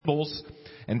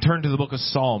and turn to the book of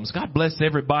Psalms. God bless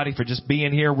everybody for just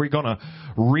being here. We're going to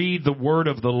read the word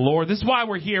of the Lord. This is why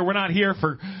we're here. We're not here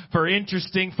for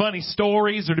interesting, funny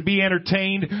stories or to be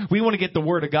entertained. We want to get the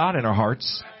word of God in our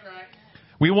hearts.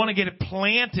 We want to get it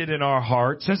planted in our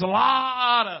hearts. There's a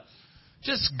lot of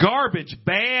just garbage,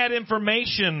 bad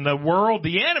information the world,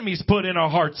 the enemy's put in our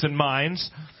hearts and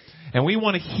minds. And we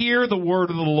want to hear the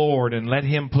word of the Lord and let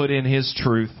Him put in His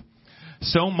truth.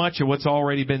 So much of what's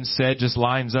already been said just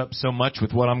lines up so much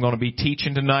with what I'm going to be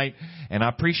teaching tonight. And I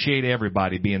appreciate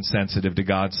everybody being sensitive to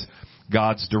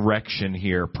God's direction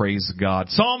here. Praise God.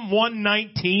 Psalm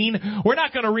 119. We're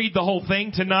not going to read the whole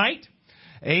thing tonight.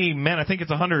 Amen. I think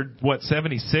it's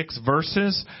 76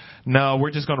 verses. No, we're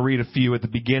just going to read a few at the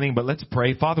beginning, but let's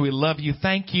pray. Father, we love you.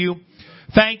 Thank you.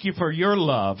 Thank you for your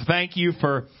love. Thank you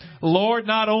for, Lord,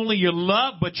 not only your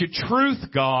love, but your truth,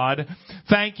 God.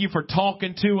 Thank you for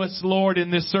talking to us, Lord,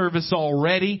 in this service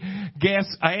already.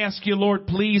 I ask you, Lord,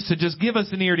 please to just give us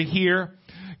an ear to hear.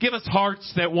 Give us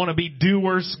hearts that want to be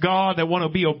doers, God, that want to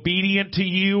be obedient to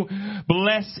you.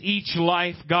 Bless each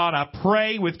life, God. I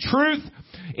pray with truth.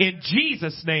 In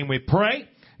Jesus' name we pray.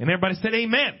 And everybody said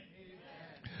amen.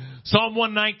 Psalm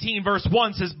 119 verse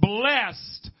 1 says,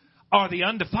 "Blessed are the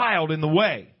undefiled in the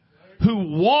way,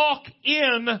 who walk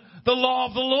in the law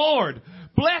of the Lord.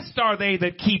 Blessed are they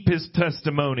that keep His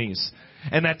testimonies,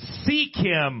 and that seek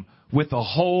Him with a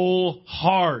whole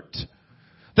heart.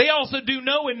 They also do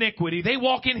no iniquity. They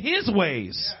walk in His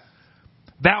ways.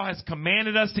 Thou hast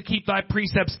commanded us to keep Thy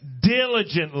precepts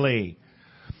diligently.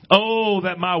 Oh,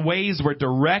 that my ways were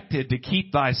directed to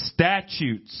keep Thy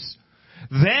statutes.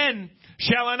 Then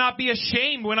shall I not be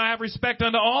ashamed when I have respect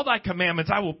unto all Thy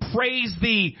commandments? I will praise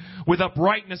Thee with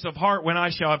uprightness of heart when I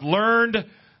shall have learned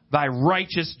Thy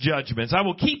righteous judgments. I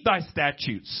will keep Thy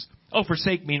statutes. Oh,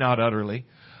 forsake me not utterly.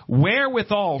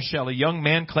 Wherewithal shall a young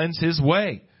man cleanse his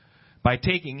way? By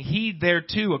taking heed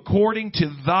thereto according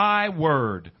to Thy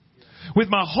word. With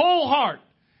my whole heart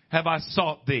have I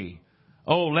sought Thee.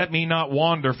 Oh, let me not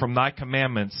wander from Thy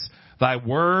commandments. Thy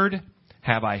word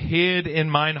have I hid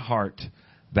in mine heart,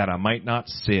 that I might not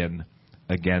sin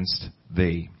against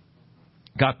Thee."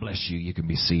 God bless you. You can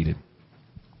be seated.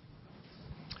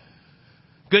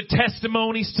 Good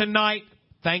testimonies tonight.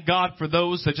 Thank God for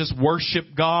those that just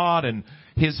worship God and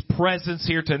His presence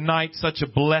here tonight. Such a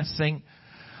blessing.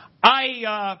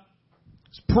 I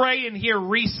was praying here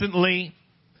recently,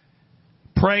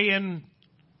 praying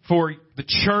for the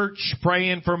church,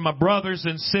 praying for my brothers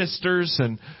and sisters,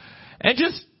 and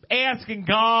just asking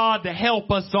God to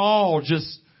help us all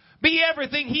just be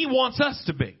everything He wants us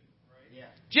to be.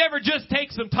 Do you ever just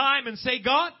take some time and say,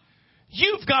 God,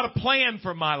 You've got a plan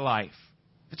for my life.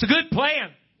 It's a good plan.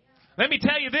 Let me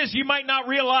tell you this, you might not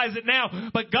realize it now,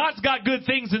 but God's got good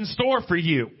things in store for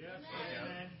you.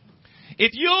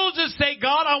 If you'll just say,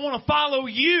 God, I want to follow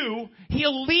You,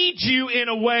 He'll lead you in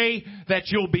a way that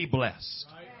you'll be blessed.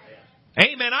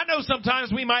 Amen. I know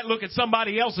sometimes we might look at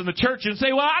somebody else in the church and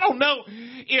say, well, I don't know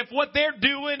if what they're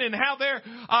doing and how they're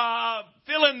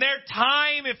filling their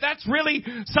time, if that's really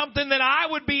something that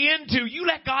I would be into. You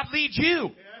let God lead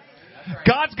you.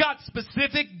 God's got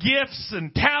specific gifts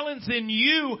and talents in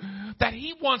you that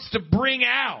He wants to bring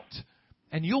out,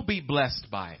 and you'll be blessed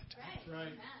by it.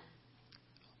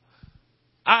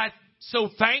 I'm so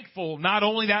thankful, not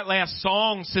only that last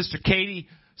song Sister Katie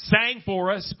sang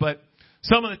for us, but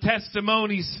some of the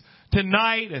testimonies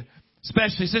tonight,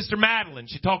 especially Sister Madeline.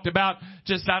 She talked about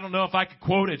just, I don't know if I could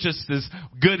quote it just as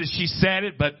good as she said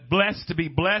it, but blessed to be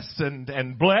blessed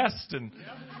and blessed. And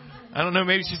I don't know,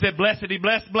 maybe she said blessedy,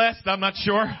 blessed. I'm not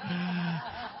sure.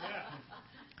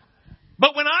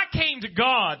 But when I came to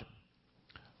God,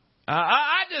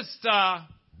 I'll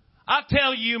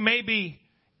tell you, maybe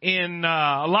in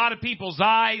a lot of people's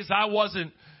eyes, I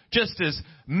wasn't just as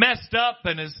messed up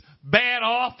and as bad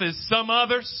off as some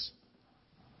others.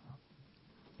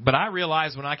 But I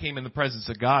realized when I came in the presence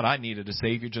of God, I needed a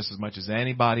Savior just as much as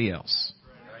anybody else.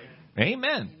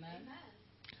 Amen.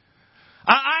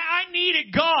 I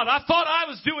needed God. I thought I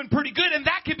was doing pretty good, and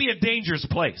that could be a dangerous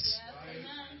place.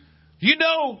 You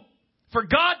know, for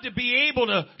God to be able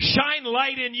to shine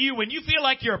light in you when you feel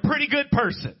like you're a pretty good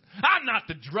person. I'm not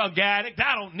the drug addict.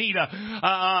 I don't need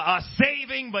a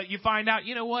saving, but you find out,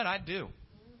 you know what? I do.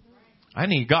 I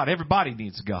need God. Everybody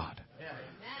needs God.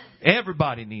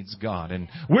 Everybody needs God. And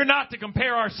we're not to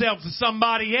compare ourselves to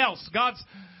somebody else.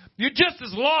 You're just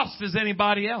as lost as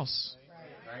anybody else.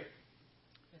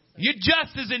 You're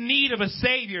just as in need of a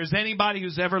Savior as anybody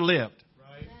who's ever lived.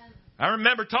 I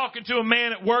remember talking to a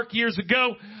man at work years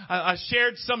ago. I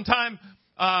shared sometime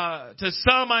to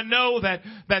some I know that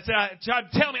tried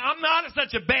to tell me I'm not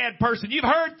such a bad person. You've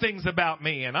heard things about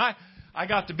me, and I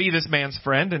got to be this man's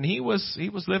friend, and he was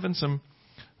living some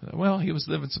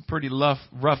pretty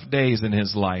rough days in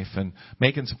his life and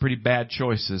making some pretty bad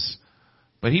choices.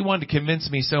 But he wanted to convince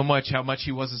me so much how much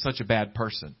he wasn't such a bad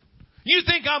person. You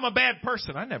think I'm a bad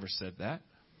person? I never said that.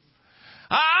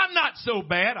 I'm not so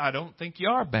bad. I don't think you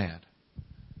are bad.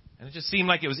 And it just seemed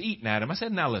like it was eating at him. I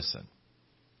said, now listen.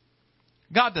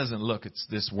 God doesn't look at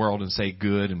this world and say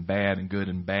good and bad and good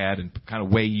and bad and kind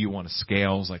of weigh you on a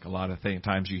scales like a lot of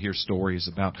times you hear stories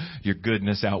about your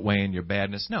goodness outweighing your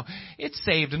badness. No, it's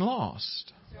saved and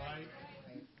lost.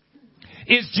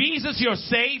 Is Jesus your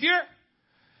Savior?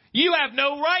 You have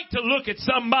no right to look at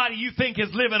somebody you think is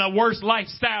living a worse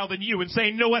lifestyle than you and say,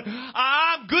 you know what,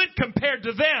 I'm good compared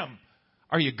to them.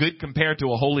 Are you good compared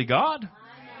to a holy God?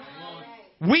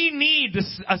 We need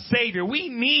a Savior. We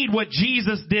need what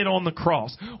Jesus did on the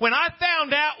cross. When I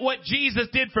found out what Jesus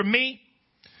did for me,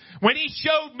 when He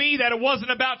showed me that it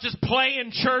wasn't about just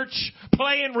playing church,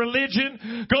 playing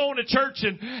religion, going to church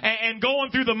and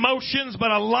going through the motions, but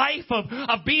a life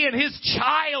of being His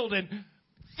child and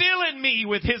filling me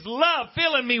with His love,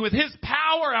 filling me with His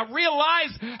power, I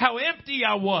realized how empty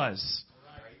I was.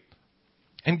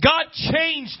 And God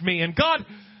changed me, and God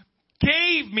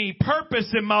gave me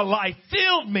purpose in my life,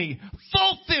 filled me,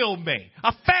 fulfilled me.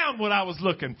 I found what I was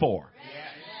looking for.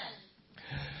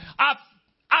 I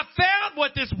found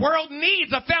what this world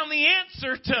needs. I found the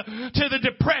answer to the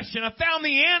depression. I found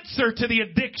the answer to the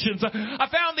addictions. I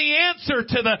found the answer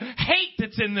to the hate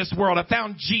that's in this world. I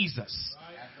found Jesus.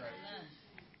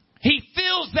 He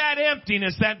fills that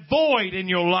emptiness, that void in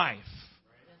your life.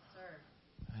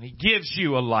 And He gives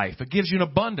you a life. It gives you an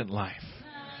abundant life.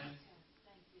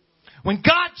 When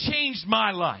God changed my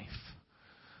life,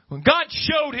 when God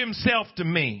showed Himself to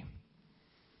me,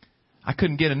 I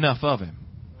couldn't get enough of Him.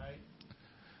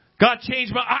 God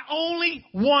changed I only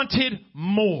wanted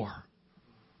more.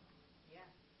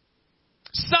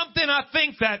 Something I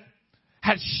think that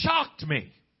has shocked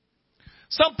me.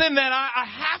 Something that I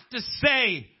have to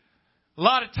say a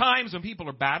lot of times when people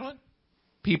are battling,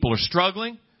 people are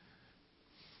struggling,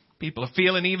 people are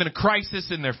feeling even a crisis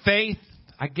in their faith.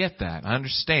 I get that. I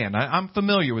understand. I'm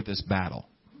familiar with this battle.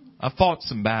 I've fought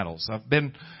some battles. I've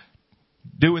been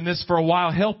doing this for a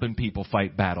while, helping people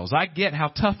fight battles. I get how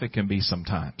tough it can be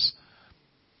sometimes.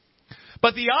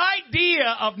 But the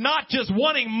idea of not just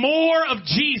wanting more of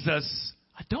Jesus,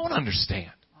 I don't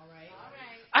understand. All right.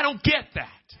 I don't get that.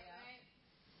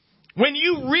 When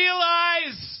you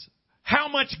realize how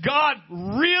much God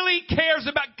really cares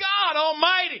about God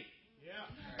Almighty,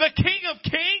 the King of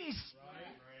Kings,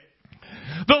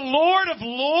 the Lord of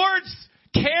Lords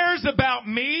cares about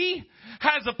me,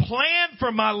 has a plan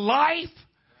for my life,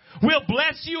 will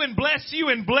bless you and bless you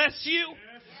and bless you.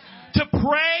 To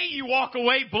pray, you walk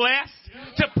away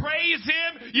blessed. To praise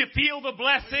Him, you feel the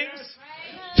blessings.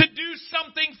 To do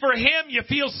something for Him, you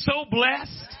feel so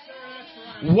blessed.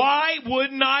 Why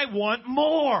wouldn't I want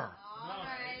more?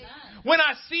 When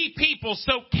I see people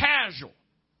so casual,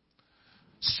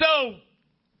 so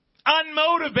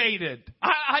unmotivated,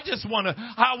 I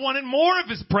wanted more of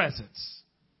His presence.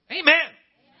 Amen.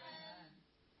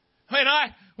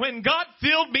 When God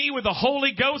filled me with the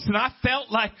Holy Ghost and I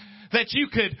felt like that you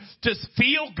could just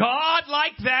feel God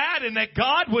like that and that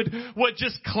God would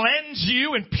just cleanse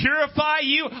you and purify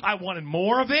you, I wanted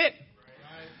more of it.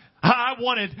 I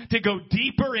wanted to go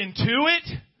deeper into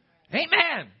it.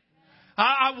 Amen.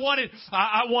 I wanted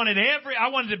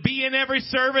to be in every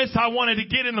service. I wanted to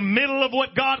get in the middle of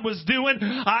what God was doing.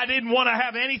 I didn't want to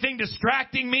have anything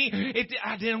distracting me.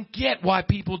 I didn't get why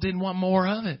people didn't want more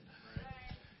of it.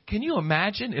 Can you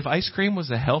imagine if ice cream was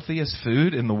the healthiest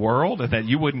food in the world and that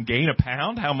you wouldn't gain a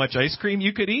pound, how much ice cream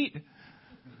you could eat?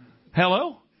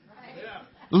 Hello? Yeah.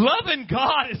 Loving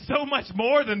God is so much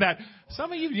more than that.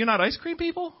 Some of you're not ice cream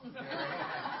people?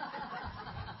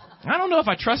 I don't know if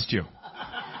I trust you.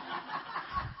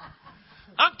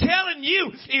 I'm telling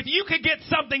you, if you could get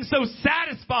something so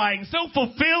satisfying, so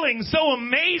fulfilling, so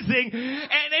amazing,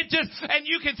 and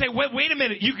you can say, wait a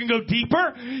minute, you can go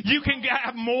deeper, you can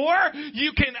have more,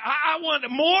 I want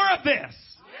more of this.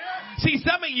 See,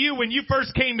 some of you, when you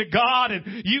first came to God and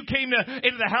you came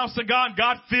into the house of God,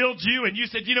 God filled you and you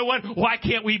said, you know what, why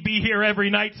can't we be here every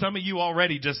night? Some of you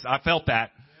already I felt that.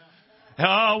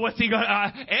 Oh, what's he going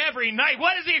every night?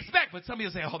 What does he expect? But some of you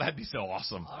say, oh, that'd be so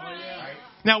awesome. Oh, yeah.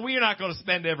 Now, we're not going to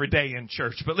spend every day in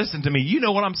church, but listen to me. You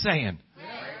know what I'm saying.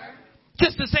 Yeah.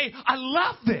 Just to say, I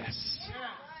love this.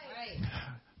 Yeah.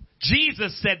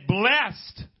 Jesus said,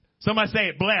 blessed. Somebody say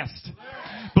it, blessed.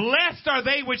 Blessed are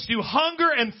they which do hunger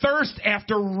and thirst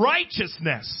after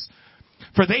righteousness,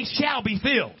 for they shall be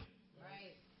filled.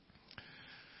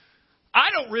 I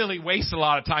don't really waste a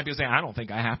lot of time people saying, I don't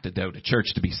think I have to go to church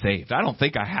to be saved. I don't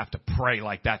think I have to pray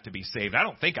like that to be saved. I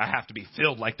don't think I have to be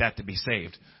filled like that to be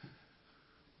saved.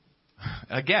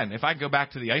 Again, if I go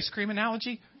back to the ice cream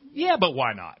analogy, yeah, but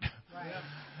why not?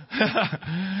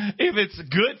 Right. If it's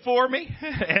good for me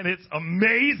and it's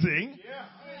amazing,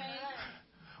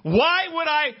 why would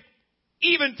I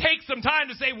even take some time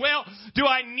to say, well,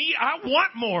 I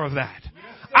want more of that.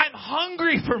 I'm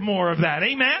hungry for more of that.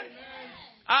 Amen?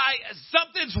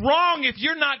 Something's wrong if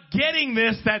you're not getting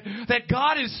this, that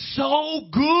God is so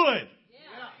good.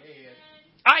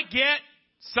 I get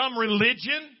some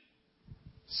religion,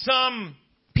 some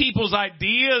people's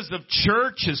ideas of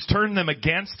church has turned them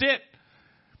against it.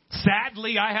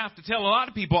 Sadly, I have to tell a lot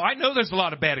of people, I know there's a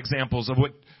lot of bad examples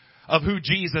of who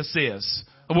Jesus is,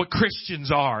 of what Christians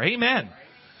are. Amen.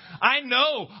 I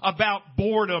know about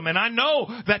boredom, and I know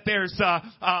that there's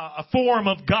a form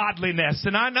of godliness,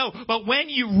 and I know, but when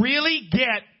you really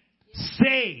get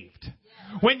saved,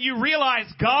 when you realize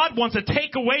God wants to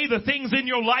take away the things in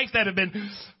your life that have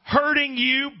been hurting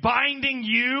you, binding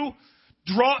you,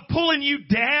 pulling you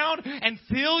down, and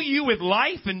fill you with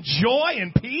life and joy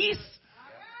and peace,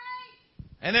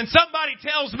 and then somebody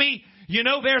tells me,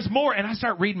 there's more, and I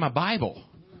start reading my Bible.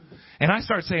 And I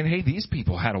start saying, hey, these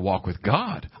people had a walk with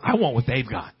God. I want what they've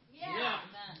got. Yeah.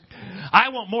 I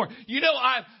want more.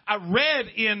 I read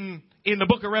in the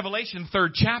book of Revelation, 3rd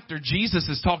chapter, Jesus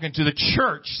is talking to the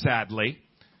church, sadly.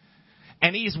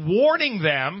 And he's warning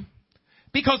them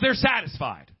because they're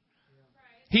satisfied.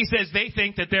 He says they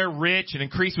think that they're rich and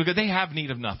increased with good. They have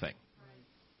need of nothing.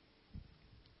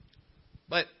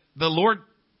 But the Lord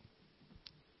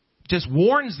just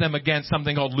warns them against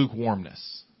something called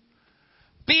lukewarmness.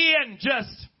 Being just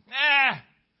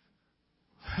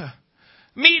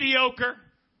mediocre.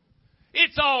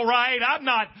 It's all right. I'm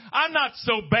not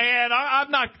so bad.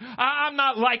 I'm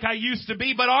not like I used to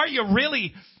be. But are you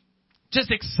really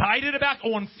just excited about,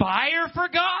 on fire for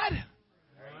God?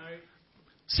 Right.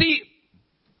 See,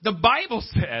 the Bible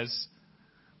says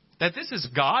that this is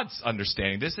God's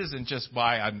understanding. This isn't just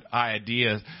my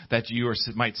idea that you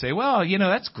might say, well,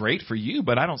 that's great for you,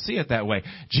 but I don't see it that way.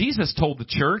 Jesus told the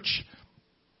church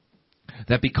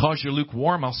that because you're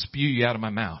lukewarm, I'll spew you out of my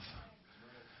mouth.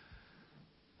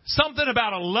 Something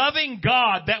about a loving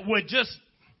God that would just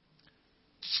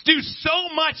do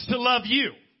so much to love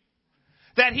you,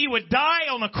 that he would die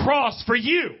on a cross for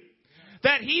you,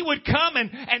 that he would come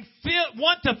and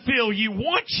want to fill you,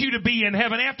 want you to be in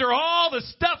heaven after all the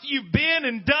stuff you've been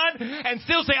and done, and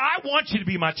still say, I want you to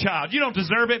be my child. You don't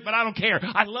deserve it, but I don't care.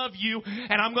 I love you,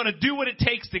 and I'm going to do what it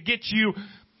takes to get you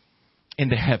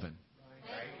into heaven.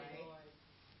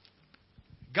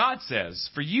 God says,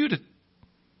 for you to,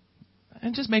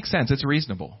 and it just makes sense, it's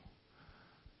reasonable.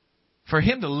 For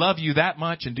him to love you that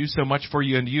much and do so much for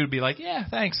you, and you to be like, yeah,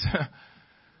 thanks.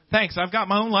 Thanks, I've got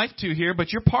my own life too here,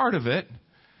 but you're part of it.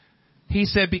 He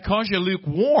said, because you're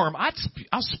lukewarm,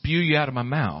 I'll spew you out of my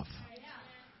mouth.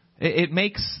 It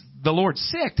makes the Lord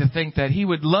sick to think that he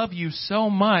would love you so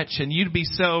much and you'd be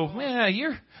so,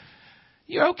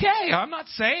 you're okay. I'm not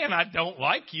saying I don't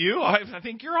like you. I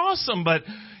think you're awesome. But,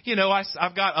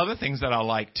 I've got other things that I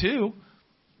like too.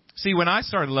 See, when I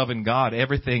started loving God,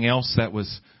 everything else that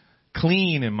was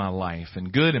clean in my life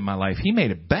and good in my life, he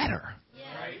made it better.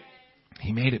 Yeah.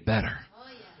 He made it better. Oh,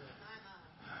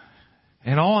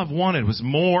 yeah. And all I've wanted was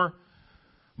more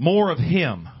of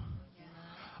him.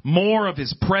 More of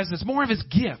his presence. More of his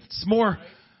gifts. More.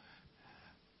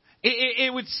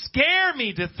 It would scare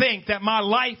me to think that my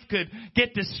life could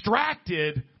get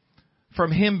distracted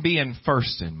from him being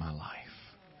first in my life.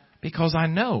 Because I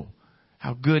know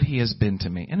how good he has been to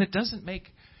me. And it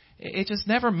just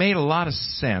never made a lot of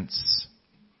sense.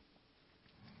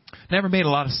 Never made a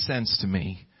lot of sense to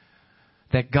me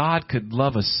that God could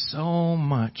love us so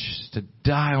much to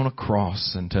die on a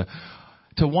cross and to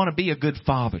want to be a good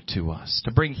father to us,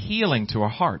 to bring healing to our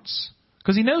hearts.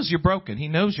 Because he knows you're broken. He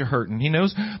knows you're hurting. He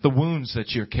knows the wounds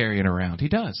that you're carrying around. He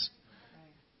does.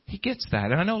 He gets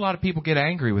that. And I know a lot of people get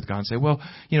angry with God and say, well,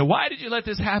 why did you let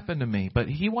this happen to me? But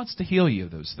he wants to heal you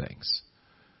of those things.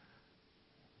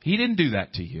 He didn't do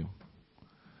that to you.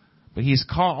 But he's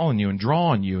calling you and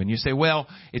drawing you. And you say, well,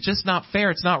 it's just not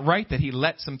fair. It's not right that he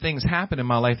let some things happen in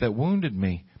my life that wounded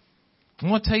me. I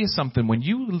want to tell you something. When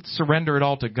you surrender it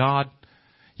all to God,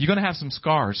 you're going to have some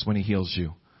scars when he heals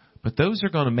you. But those are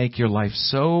going to make your life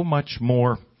so much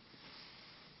more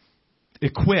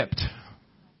equipped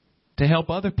to help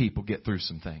other people get through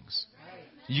some things.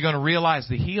 You're going to realize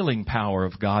the healing power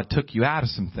of God took you out of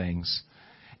some things.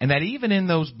 And that even in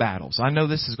those battles, I know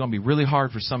this is going to be really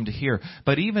hard for some to hear,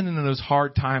 but even in those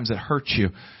hard times that hurt you,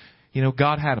 you know,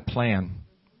 God had a plan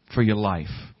for your life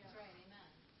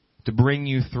to bring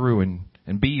you through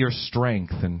and be your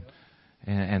strength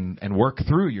and work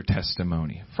through your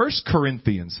testimony. 1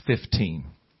 Corinthians 15.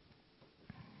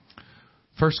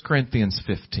 1 Corinthians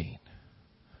 15.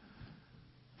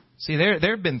 See, there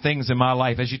have been things in my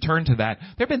life, as you turn to that,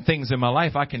 there have been things in my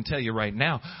life, I can tell you right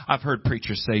now, I've heard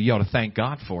preachers say, you ought to thank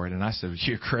God for it. And I said,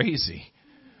 you're crazy.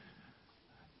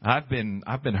 I've been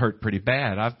hurt pretty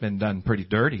bad. I've been done pretty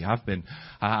dirty. I've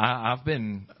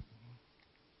been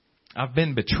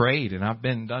betrayed and I've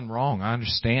been done wrong. I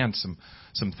understand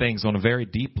some things on a very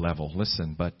deep level.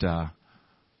 Listen, but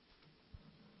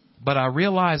I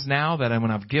realize now that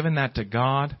when I've given that to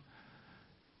God,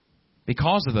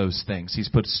 because of those things, He's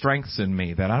put strengths in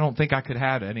me that I don't think I could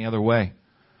have any other way.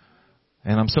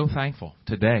 And I'm so thankful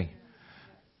today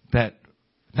that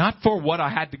not for what I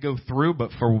had to go through,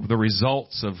 but for the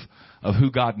results of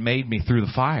who God made me through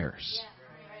the fires.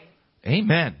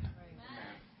 Amen.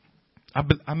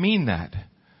 I mean that.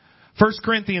 1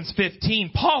 Corinthians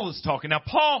 15, Paul is talking. Now,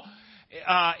 Paul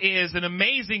is an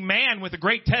amazing man with a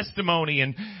great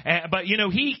testimony, but you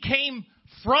know, he came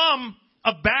from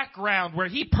a background where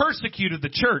he persecuted the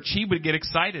church. He would get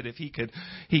excited if he could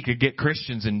get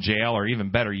Christians in jail, or even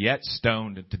better yet,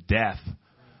 stoned to death.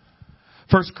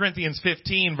 1 Corinthians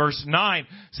 15 verse 9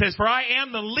 says, "For I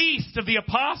am the least of the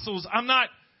apostles. I'm not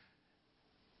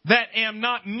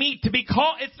meet to be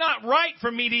called. It's not right for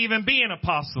me to even be an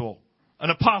apostle,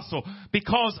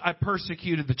 because I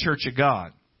persecuted the church of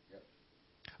God.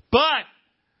 But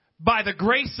by the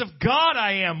grace of God,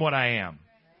 I am what I am."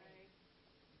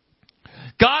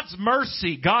 God's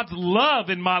mercy, God's love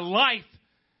in my life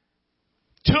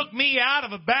took me out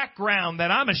of a background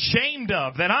that I'm ashamed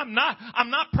of, that I'm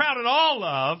not proud at all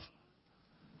of.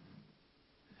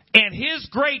 And His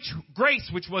grace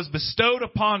which was bestowed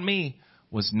upon me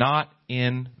was not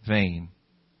in vain.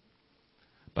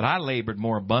 But I labored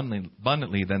more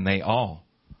abundantly than they all.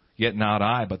 Yet not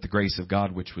I, but the grace of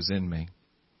God which was in me,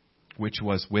 which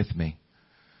was with me.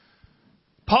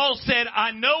 Paul said,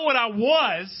 I know what I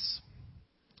was,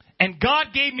 and God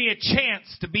gave me a chance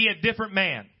to be a different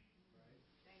man.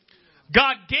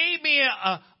 God gave me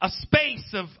a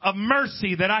space of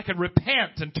mercy that I could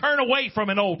repent and turn away from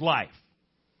an old life.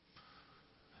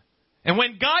 And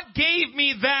when God gave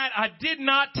me that, I did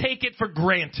not take it for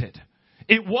granted.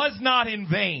 It was not in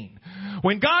vain.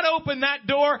 When God opened that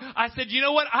door, I said, you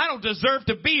know what? I don't deserve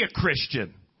to be a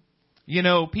Christian. You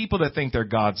know, people that think they're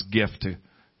God's gift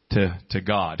to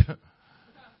God,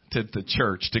 to the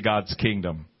church, to God's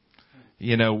kingdom.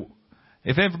 You know,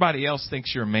 if everybody else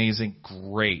thinks you're amazing,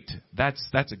 great.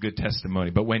 That's a good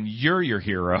testimony. But when you're your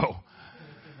hero,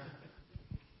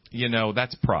 you know,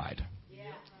 that's pride.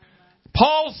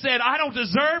 Paul said, I don't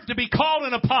deserve to be called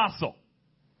an apostle.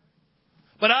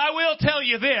 But I will tell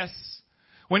you this.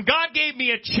 When God gave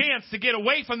me a chance to get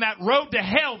away from that road to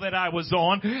hell that I was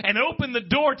on and open the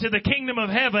door to the kingdom of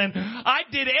heaven, I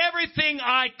did everything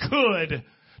I could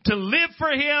to live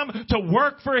for Him, to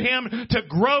work for Him, to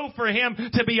grow for Him,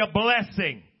 to be a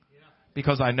blessing.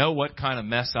 Because I know what kind of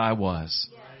mess I was.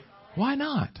 Why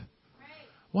not?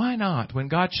 Why not? When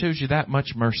God shows you that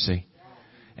much mercy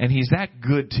and He's that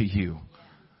good to you,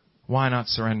 why not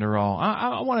surrender all?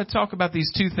 I want to talk about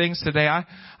these two things today.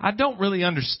 I don't really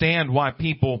understand why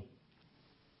people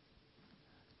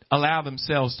allow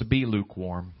themselves to be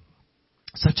lukewarm.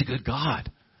 Such a good God.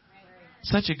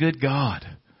 Such a good God.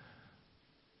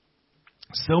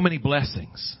 So many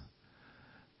blessings.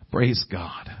 Praise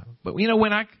God. But you know,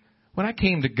 when I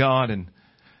came to God, and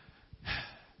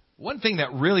one thing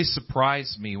that really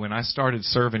surprised me when I started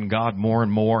serving God more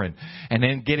and more and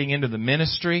then getting into the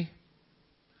ministry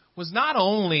was not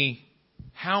only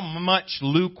how much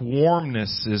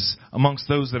lukewarmness is amongst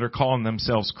those that are calling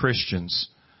themselves Christians,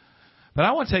 but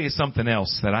I want to tell you something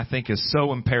else that I think is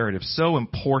so imperative, so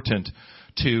important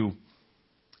to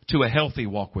a healthy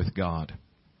walk with God.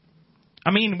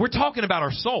 I mean, we're talking about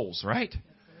our souls, right?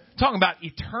 Talking about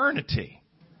eternity.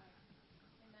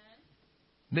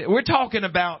 We're talking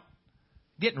about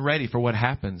getting ready for what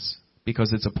happens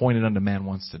because it's appointed unto man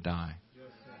once to die.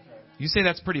 You say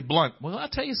that's pretty blunt. Well, I'll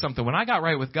tell you something. When I got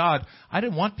right with God, I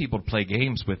didn't want people to play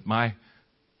games with my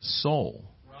soul.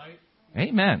 Right.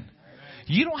 Amen.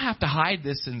 You don't have to hide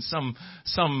this in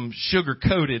some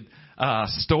sugar-coated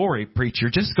story, preacher.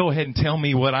 Just go ahead and tell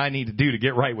me what I need to do to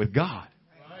get right with God.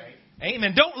 Right.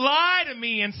 Amen. Don't lie to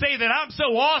me and say that I'm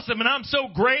so awesome and I'm so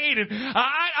great. And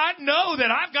I know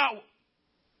that I've got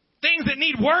things that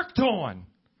need worked on.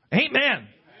 Amen.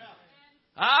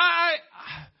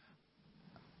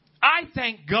 I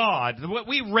thank God. What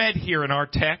we read here in our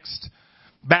text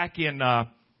back in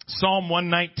Psalm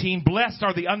 119, blessed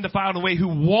are the undefiled in the way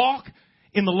who walk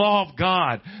in the law of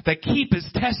God, that keep His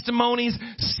testimonies,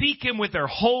 seek Him with their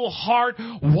whole heart,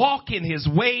 walk in His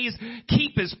ways,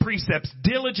 keep His precepts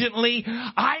diligently.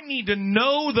 I need to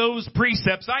know those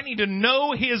precepts. I need to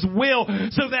know His will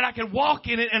so that I can walk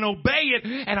in it and obey it.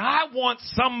 And I want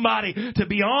somebody to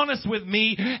be honest with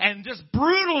me and just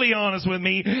brutally honest with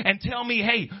me and tell me,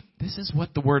 hey, this is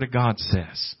what the Word of God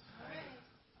says.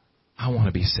 I want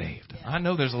to be saved. I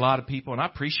know there's a lot of people, and I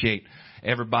appreciate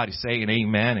everybody saying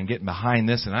amen and getting behind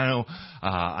this, and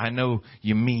I know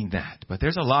you mean that. But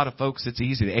there's a lot of folks it's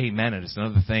easy to amen, and it's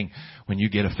another thing when you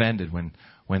get offended when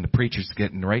the preacher's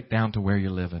getting right down to where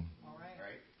you're living.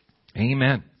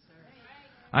 Amen.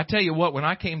 I tell you what, when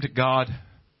I came to God,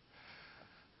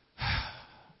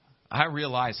 I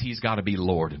realized He's got to be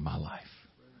Lord in my life.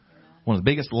 One of the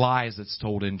biggest lies that's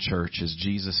told in church is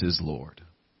Jesus is Lord.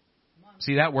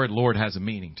 See, that word Lord has a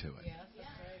meaning to it.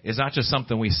 It's not just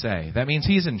something we say. That means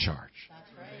He's in charge.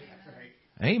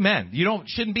 Amen. You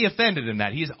shouldn't be offended in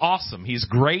that. He's awesome. He's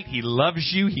great. He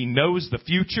loves you. He knows the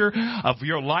future of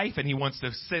your life, and He wants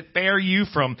to spare you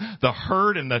from the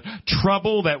hurt and the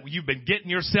trouble that you've been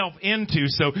getting yourself into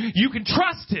so you can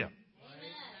trust Him.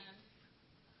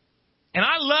 And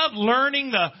I love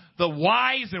learning the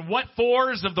whys and what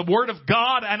fors of the Word of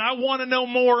God, and I want to know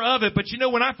more of it. But you know,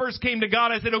 when I first came to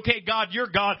God, I said, okay, God, you're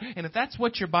God. And if that's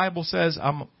what your Bible says,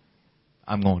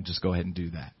 I'm going to just go ahead and do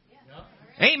that.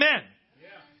 Yeah. Amen. Yeah.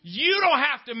 You don't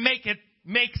have to make it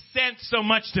make sense so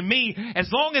much to me as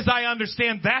long as I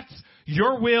understand that's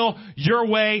your will, your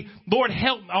way. Lord,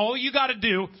 help me. All you got to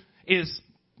do is,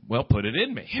 well, put it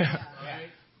in me. Yeah.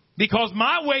 Because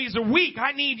my ways are weak.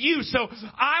 I need you. So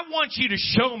I want you to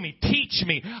show me, teach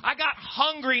me. I got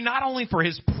hungry not only for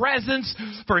His presence,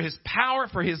 for His power,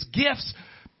 for His gifts,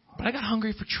 but I got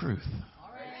hungry for truth.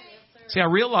 See, I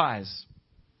realize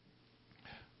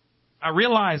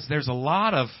there's a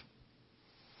lot of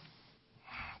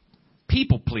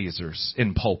people pleasers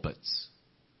in pulpits.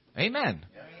 Amen.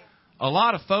 A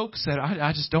lot of folks that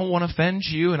I just don't want to offend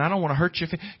you and I don't want to hurt you.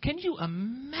 Can you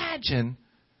imagine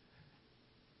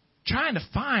trying to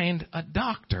find a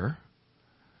doctor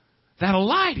that'll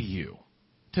lie to you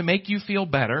to make you feel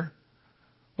better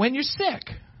when you're sick?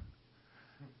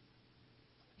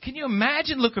 Can you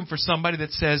imagine looking for somebody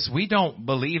that says, we don't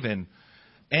believe in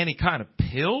any kind of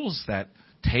pills that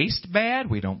taste bad.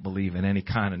 We don't believe in any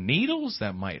kind of needles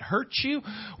that might hurt you.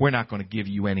 We're not going to give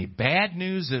you any bad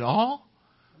news at all.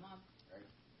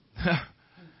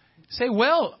 Say,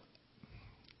 well,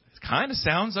 it kind of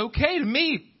sounds okay to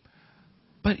me.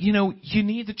 But, you know, you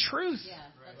need the truth. Yeah,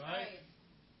 that's right.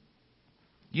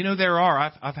 You know,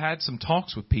 I've had some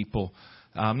talks with people.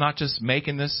 I'm not just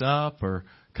making this up or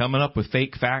coming up with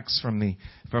fake facts from the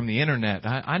internet.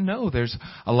 I know there's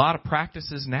a lot of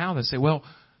practices now that say, well,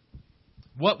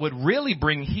 what would really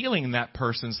bring healing in that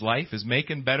person's life is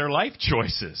making better life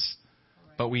choices.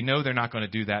 But we know they're not going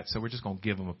to do that, so we're just going to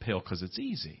give them a pill because it's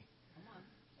easy.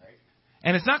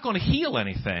 And it's not going to heal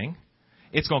anything.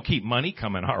 It's going to keep money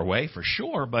coming our way for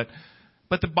sure. But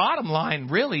the bottom line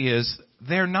really is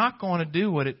they're not going to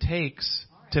do what it takes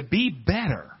to be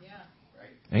better.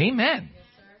 Yeah. Amen. Yes,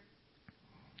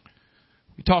 sir.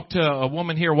 We talked to a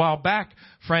woman here a while back,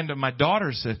 friend of my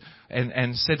daughter's,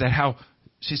 and said that how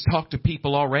she's talked to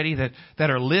people already that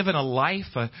are living a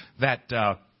life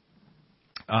that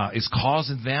is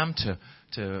causing them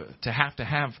to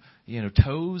have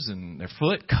toes and their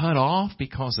foot cut off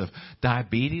because of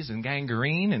diabetes and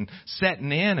gangrene and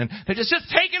setting in, and they just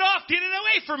take it off, get it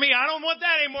away from me. I don't want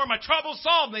that anymore. My trouble's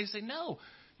solved. They say, no,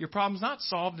 your problem's not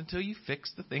solved until you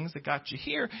fix the things that got you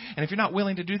here. And if you're not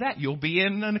willing to do that, you'll be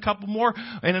in a couple more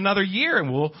in another year,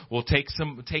 and we'll take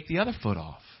the other foot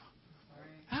off.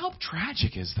 How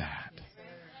tragic is that?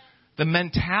 The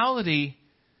mentality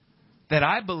that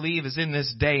I believe is in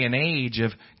this day and age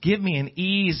of give me an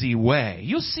easy way.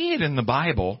 You'll see it in the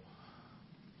Bible.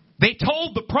 They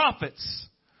told the prophets,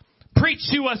 preach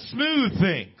to us smooth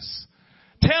things.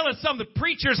 Tell us some of the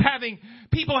preachers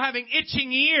people having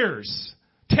itching ears.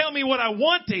 Tell me what I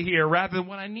want to hear rather than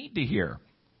what I need to hear.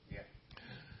 Yeah.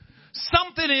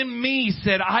 Something in me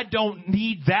said, I don't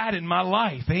need that in my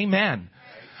life. Amen.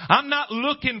 I'm not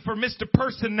looking for Mr.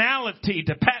 Personality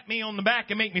to pat me on the back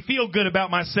and make me feel good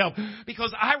about myself,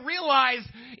 because I realize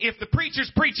if the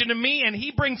preacher's preaching to me and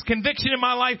he brings conviction in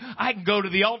my life, I can go to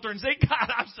the altar and say, God,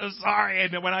 I'm so sorry.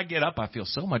 And when I get up, I feel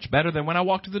so much better than when I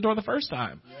walked through the door the first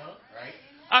time. Yeah, right.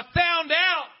 I found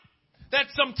out that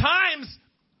sometimes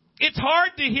it's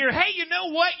hard to hear, hey, you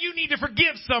know what? You need to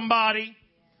forgive somebody.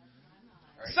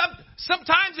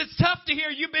 Sometimes it's tough to hear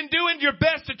you've been doing your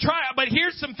best to try, but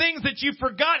here's some things that you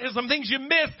forgot, here's some things you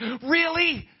missed.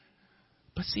 Really?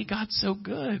 But see, God's so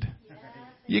good.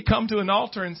 You come to an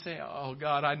altar and say, oh,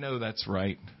 God, I know that's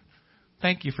right.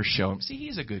 Thank you for showing me. See,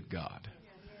 He's a good God.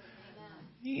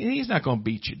 He's not going to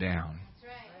beat you down.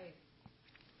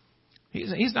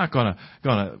 He's not going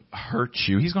to hurt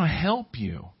you. He's going to help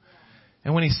you.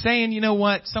 And when He's saying, you know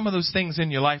what, some of those things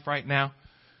in your life right now,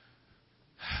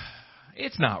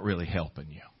 it's not really helping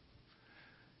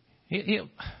you.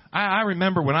 I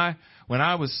remember when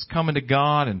I was coming to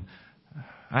God, and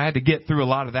I had to get through a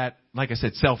lot of that, like I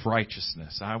said,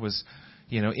 self-righteousness. I was,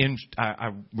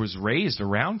 I was raised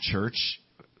around church.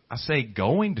 I say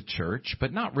going to church,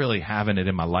 but not really having it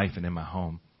in my life and in my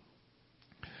home.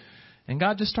 And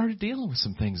God just started dealing with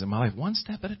some things in my life, one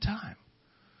step at a time.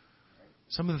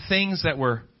 Some of the things that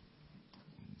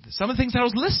I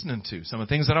was listening to, some of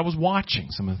the things that I was watching,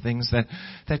 some of the things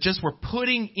that just were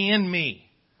putting in me,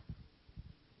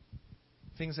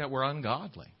 things that were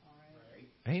ungodly.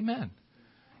 Amen.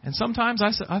 And sometimes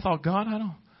I thought, God,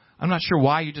 I'm not sure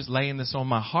why you're just laying this on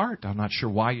my heart. I'm not sure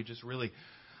why you just really,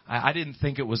 I didn't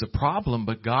think it was a problem,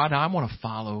 but God, I want to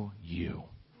follow you.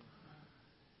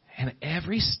 And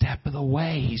every step of the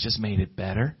way, He's just made it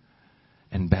better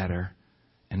and better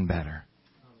and better.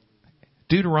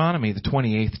 Deuteronomy, the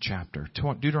 28th chapter,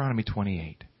 Deuteronomy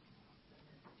 28.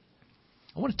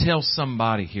 I want to tell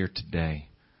somebody here today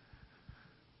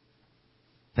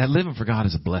that living for God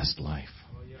is a blessed life.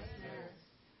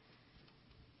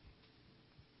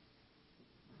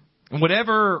 And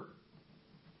whatever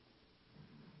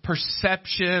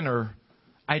perception or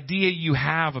idea you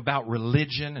have about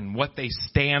religion and what they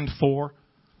stand for,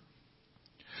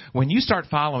 when you start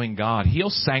following God, He'll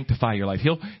sanctify your life.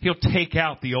 He'll take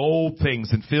out the old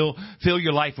things and fill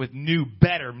your life with new,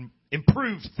 better,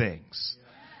 improved things.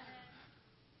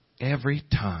 Every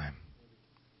time.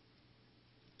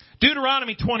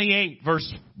 Deuteronomy 28,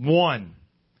 verse 1.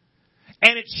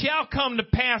 And it shall come to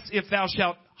pass, if thou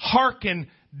shalt hearken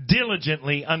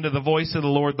diligently unto the voice of the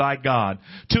Lord thy God,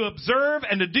 to observe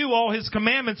and to do all His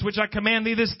commandments which I command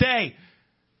thee this day,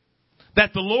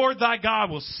 that the Lord thy God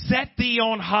will set thee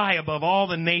on high above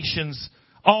all nations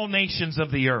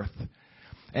of the earth.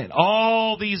 And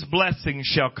all these blessings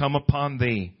shall come upon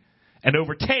thee and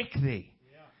overtake thee,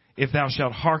 if thou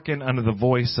shalt hearken unto the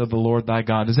voice of the Lord thy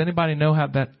God. Does anybody know how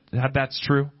that's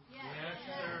true?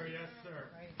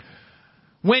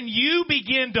 When you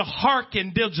begin to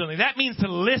hearken diligently, that means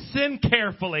to listen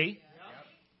carefully.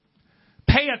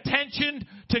 Pay attention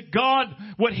to God,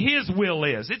 what His will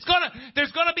is.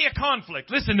 There's gonna be a conflict.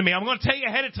 Listen to me. I'm going to tell you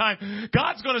ahead of time.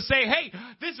 God's going to say, hey,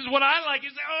 this is what I like. You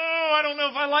say, oh, I don't know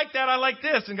if I like that. I like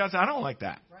this. And God says, I don't like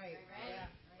that. Right.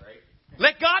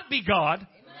 Let God be God.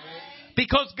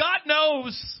 Because God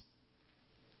knows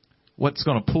what's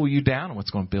going to pull you down and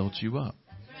what's going to build you up.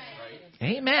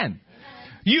 Amen.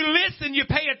 You listen, you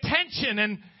pay attention,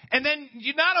 and then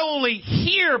you not only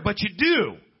hear, but you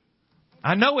do.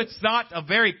 I know it's not a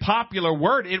very popular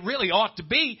word. It really ought to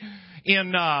be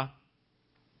in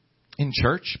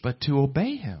church, but to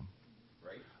obey Him.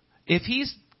 Right. If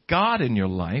He's God in your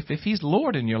life, if He's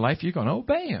Lord in your life, you're going to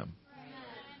obey Him. Right.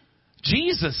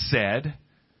 Jesus said,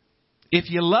 if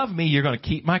you love me, you're going to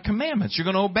keep my commandments. You're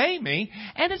going to obey me,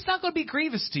 and it's not going to be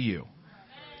grievous to you.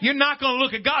 You're not going to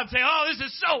look at God and say, oh, this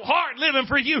is so hard living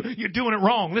for you. You're doing it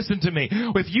wrong. Listen to me.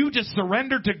 If you just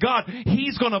surrender to God,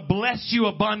 He's going to bless you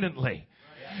abundantly.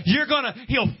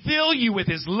 He'll fill you with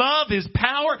His love, His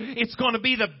power. It's going to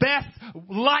be the best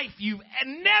life you've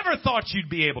never thought you'd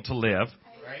be able to live.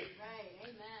 Right.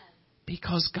 Amen.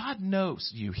 Because God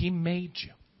knows you. He made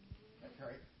you.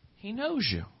 He knows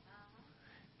you.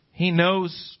 He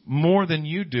knows more than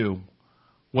you do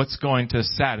what's going to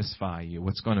satisfy you,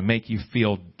 what's going to make you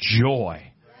feel joy,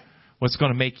 what's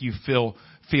going to make you feel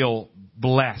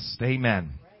blessed.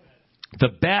 Amen. The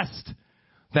best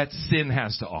that sin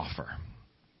has to offer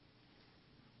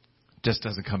just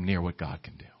doesn't come near what God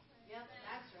can do. Yep,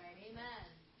 that's right.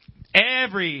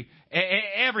 Amen.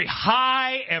 Every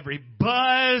high, every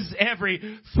buzz,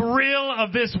 every thrill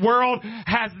of this world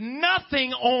has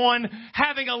nothing on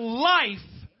having a life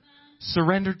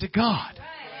surrendered to God.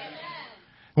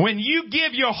 When you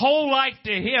give your whole life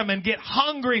to Him and get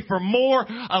hungry for more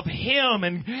of Him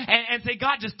and say,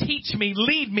 God, just teach me,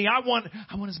 lead me. I want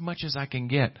as much as I can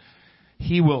get.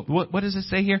 He will. What does it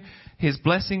say here? His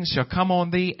blessings shall come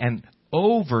on thee and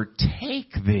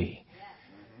overtake thee.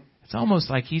 It's almost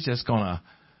like He's just gonna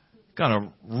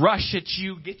rush at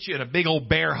you, get you in a big old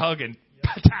bear hug and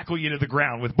tackle you to the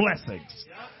ground with blessings.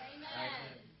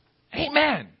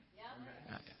 Amen.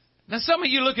 Now, some of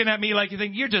you looking at me like you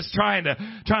think you're just trying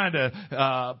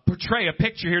to portray a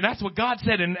picture here. That's what God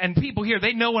said, and people here,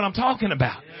 they know what I'm talking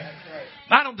about.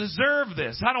 I don't deserve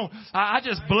this. I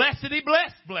just blessedy,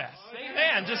 bless.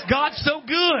 Amen. Just God's so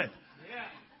good.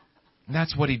 And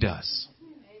that's what He does.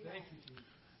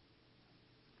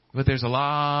 But there's a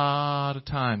lot of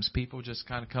times people just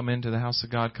kind of come into the house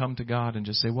of God, come to God and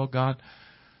just say, well, God,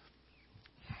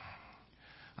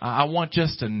 I want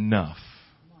just enough.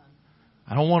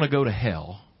 I don't want to go to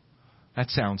hell. That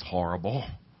sounds horrible.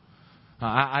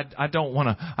 I don't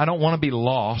want to be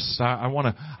lost. I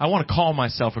want to call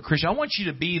myself a Christian. I want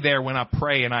you to be there when I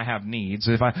pray and I have needs.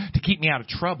 To keep me out of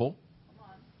trouble.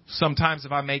 Sometimes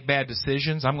if I make bad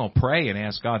decisions, I'm going to pray and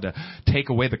ask God to take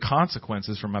away the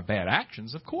consequences from my bad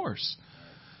actions, of course.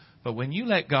 But when you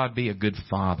let God be a good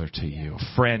father to you,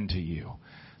 a friend to you,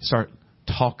 start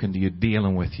talking to you,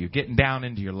 dealing with you, getting down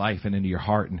into your life and into your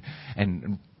heart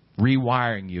and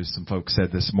rewiring you, some folks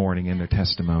said this morning in their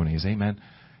testimonies. Amen.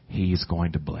 He's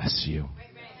going to bless you.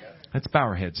 Let's bow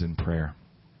our heads in prayer.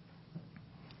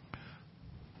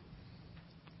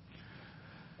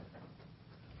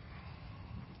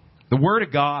 The Word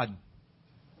of God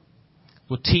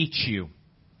will teach you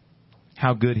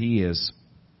how good He is.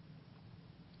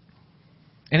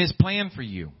 And His plan for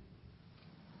you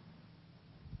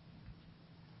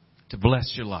to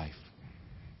bless your life.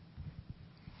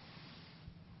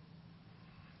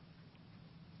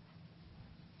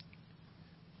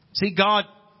 See, God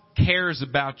cares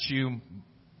about you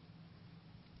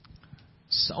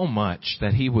so much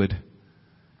that He would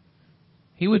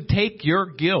take your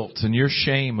guilt and your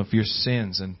shame of your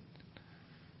sins and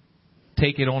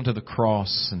take it onto the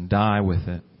cross and die with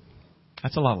it.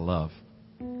 That's a lot of love.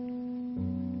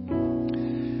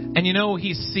 And you know,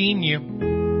 He's seen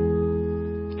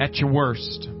you at your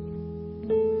worst.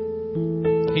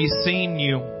 He's seen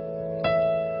you.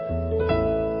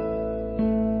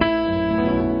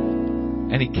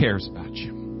 And He cares about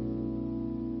you.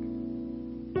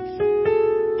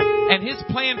 And His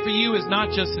plan for you is not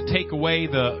just to take away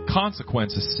the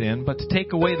consequence of sin, but to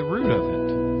take away the root of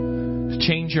it. To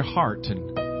change your heart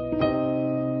and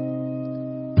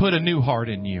put a new heart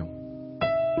in you.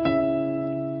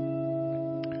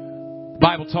 The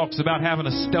Bible talks about having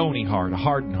a stony heart, a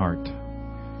hardened heart.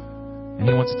 And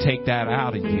He wants to take that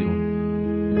out of you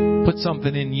and put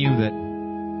something in you that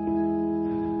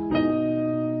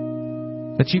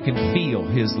you can feel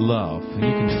His love, and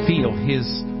you can feel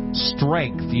His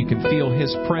strength, you can feel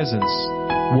His presence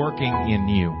working in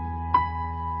you.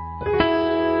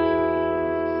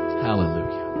 Hallelujah.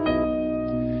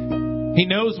 He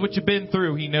knows what you've been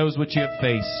through. He knows what you have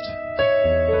faced.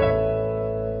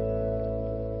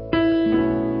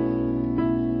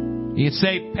 You'd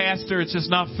say, Pastor, it's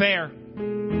just not fair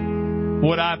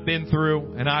what I've been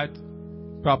through, and I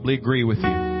probably agree with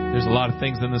you. There's a lot of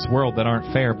things in this world that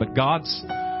aren't fair, but God's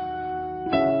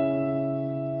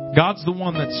the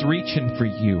one that's reaching for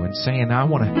you and saying, I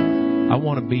want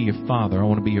to be your father. I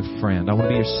want to be your friend. I want to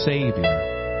be your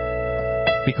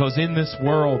Savior. Because in this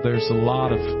world, there's a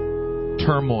lot of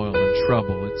turmoil and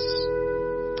trouble.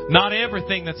 It's not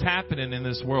everything that's happening in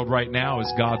this world right now is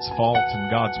God's fault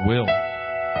and God's will.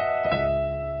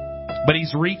 But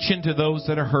He's reaching to those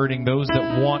that are hurting, those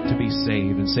that want to be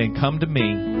saved, and saying, come to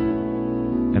me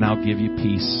and I'll give you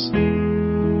peace.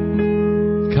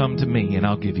 Come to me and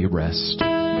I'll give you rest.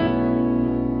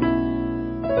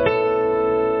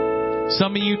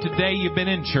 Some of you today, you've been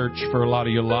in church for a lot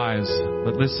of your lives.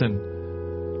 But listen,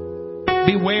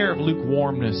 beware of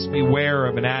lukewarmness. Beware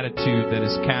of an attitude that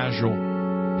is casual.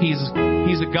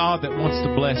 He's a God that wants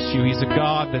to bless you. He's a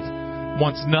God that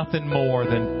wants nothing more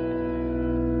than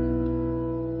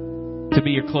to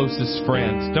be your closest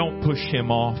friend. Don't push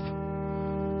Him off.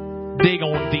 Dig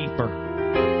on deeper.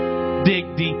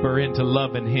 Dig deeper into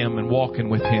loving Him and walking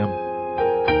with Him.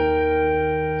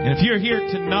 And if you're here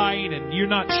tonight and you're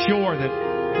not sure that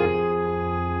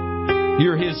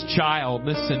you're His child,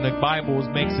 listen, the Bible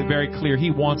makes it very clear.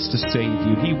 He wants to save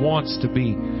you. He wants to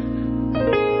be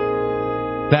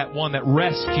that one that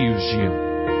rescues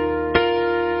you.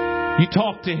 You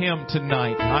talk to Him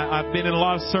tonight. I've been in a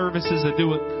lot of services that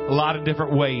do it a lot of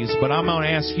different ways, but I'm going to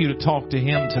ask you to talk to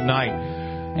Him tonight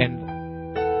and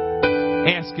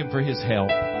ask Him for His help,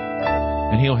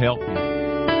 and He'll help you.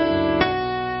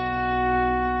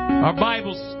 Our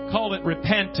Bibles call it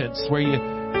repentance, where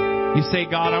you say,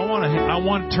 God, I want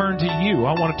to turn to you.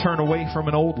 I want to turn away from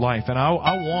an old life, and I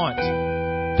want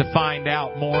to find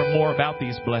out more and more about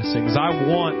these blessings. I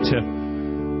want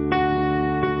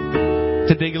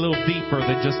to dig a little deeper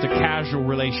than just a casual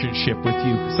relationship with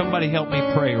you. Somebody help me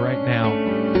pray right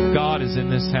now. God is in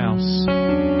this house.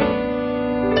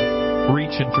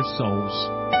 mission for souls.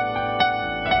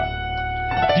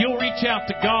 If you'll reach out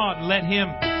to God and let Him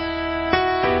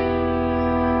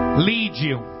lead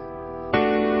you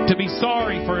to be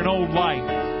sorry for an old life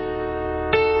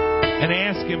and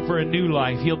ask Him for a new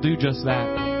life, He'll do just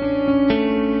that.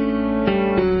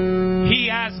 He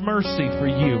has mercy for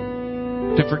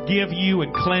you, to forgive you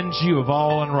and cleanse you of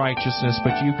all unrighteousness,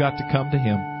 but you've got to come to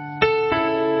Him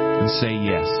and say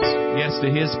yes. Yes to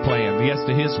His plan. Yes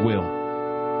to His will.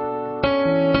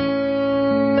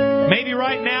 Maybe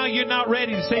right now you're not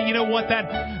ready to say, you know what, that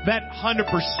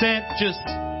 100% just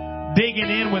digging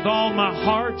in with all my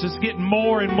heart, just getting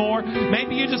more and more.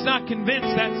 Maybe you're just not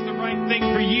convinced that's the right thing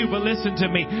for you, but listen to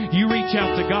me. You reach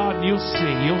out to God and you'll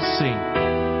see.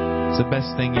 It's the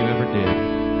best thing you ever did.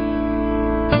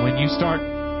 And when you start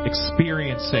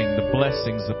experiencing the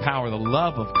blessings, the power, the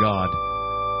love of God,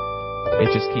 it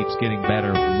just keeps getting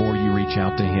better the more you reach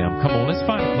out to Him. Come on, let's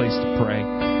find a place to pray.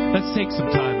 Let's take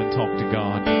some time and talk to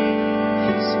God.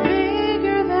 It's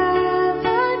bigger than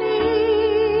the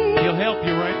need. He'll help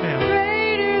you right now.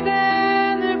 Greater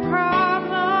than the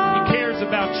problem. He cares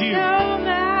about you. No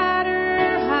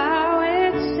matter how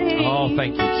it seems. Oh,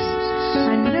 thank you, Jesus.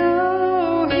 I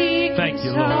know He Thank can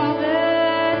you, Lord. solve it.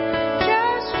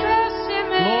 Just trust Him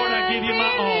and Lord, I give you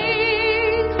my all.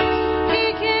 believe. He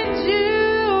can do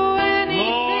anything.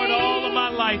 Lord, all of my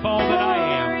life, all that I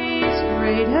am. For He's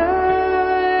greater.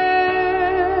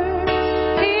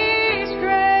 He's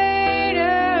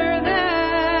greater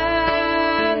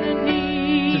than the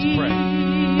need. Just pray.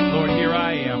 Lord, here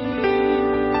I am.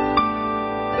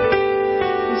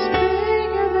 He's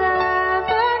bigger than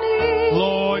the need.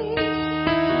 Lord,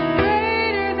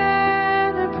 Greater than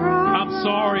the problem. I'm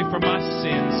sorry for my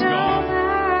sins, No God.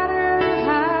 matter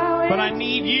how But it I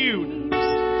need you seems.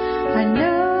 I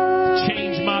know to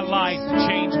change my life, to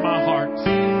change my heart.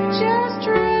 Just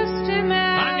trust Him and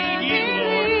I need you,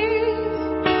 Lord. believe.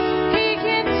 He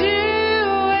can do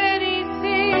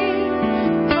anything,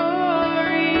 for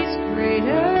He's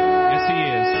greater. Yes, He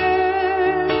is.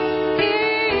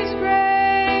 He's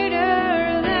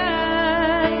greater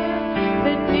than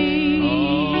the need. Oh,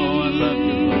 I love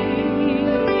you,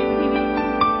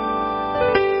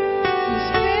 He's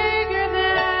bigger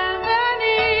than the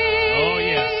need. Oh,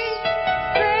 yes.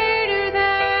 Greater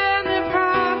than the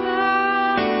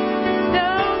problem,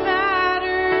 no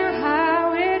matter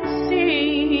how it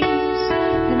seems.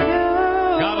 I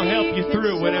know God will help you He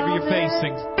through can whatever you're solve it.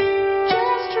 facing.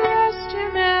 Just trust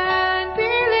Him and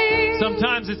believe.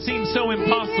 Sometimes it seems so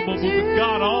impossible, but with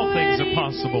God all things are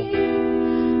possible.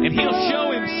 And He'll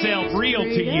show Himself real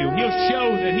to you. He'll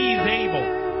show that He's able.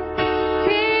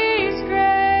 He's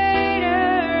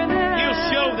greater than He'll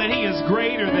show that He is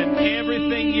greater than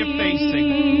everything you're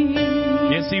facing.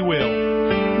 Yes, He will.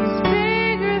 He's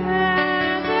bigger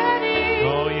than the need.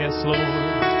 Oh, yes, Lord.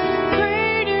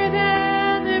 Greater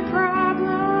than the problem.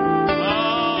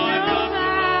 I No love you,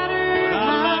 matter Lord. I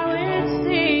how love you, it Lord.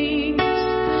 seems,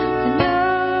 I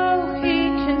know He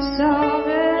can solve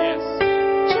it. Yes.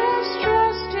 Just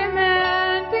trust Him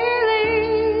and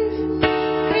believe.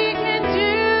 He can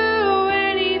do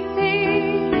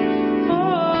anything,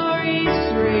 for He's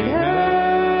greater.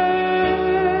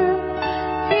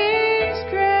 He's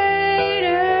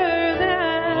greater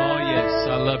than Oh, yes.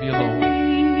 I love you, Lord.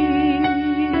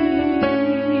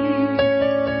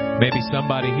 Maybe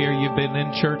somebody here, you've been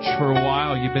in church for a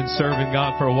while, you've been serving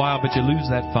God for a while, but you lose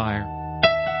that fire.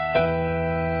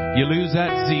 You lose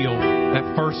that zeal,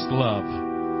 that first love.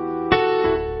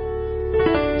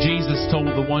 Jesus told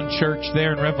the one church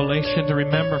there in Revelation to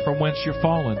remember from whence you're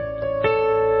fallen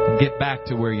and get back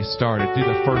to where you started. Do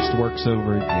the first works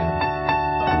over again.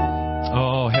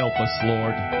 Oh, help us,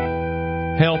 Lord.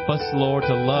 Help us, Lord,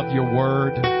 to love your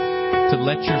word, to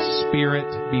let your Spirit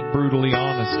be brutally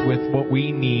honest with what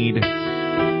we need.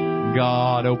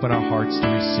 God, open our hearts to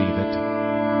receive it.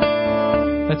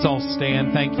 Let's all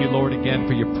stand. Thank you, Lord, again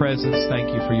for your presence. Thank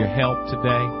you for your help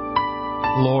today.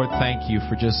 Lord, thank you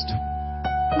for just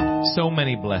so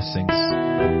many blessings.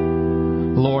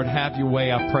 Lord, have your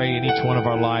way, I pray, in each one of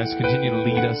our lives. Continue to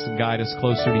lead us and guide us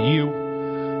closer to you.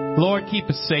 Lord, keep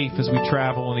us safe as we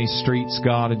travel on these streets,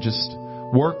 God, and just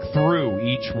work through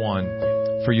each one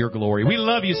for your glory. We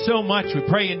love you so much. We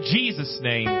pray in Jesus'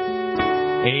 name.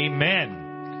 Amen.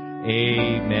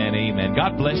 Amen. Amen.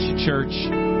 God bless you,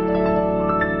 church.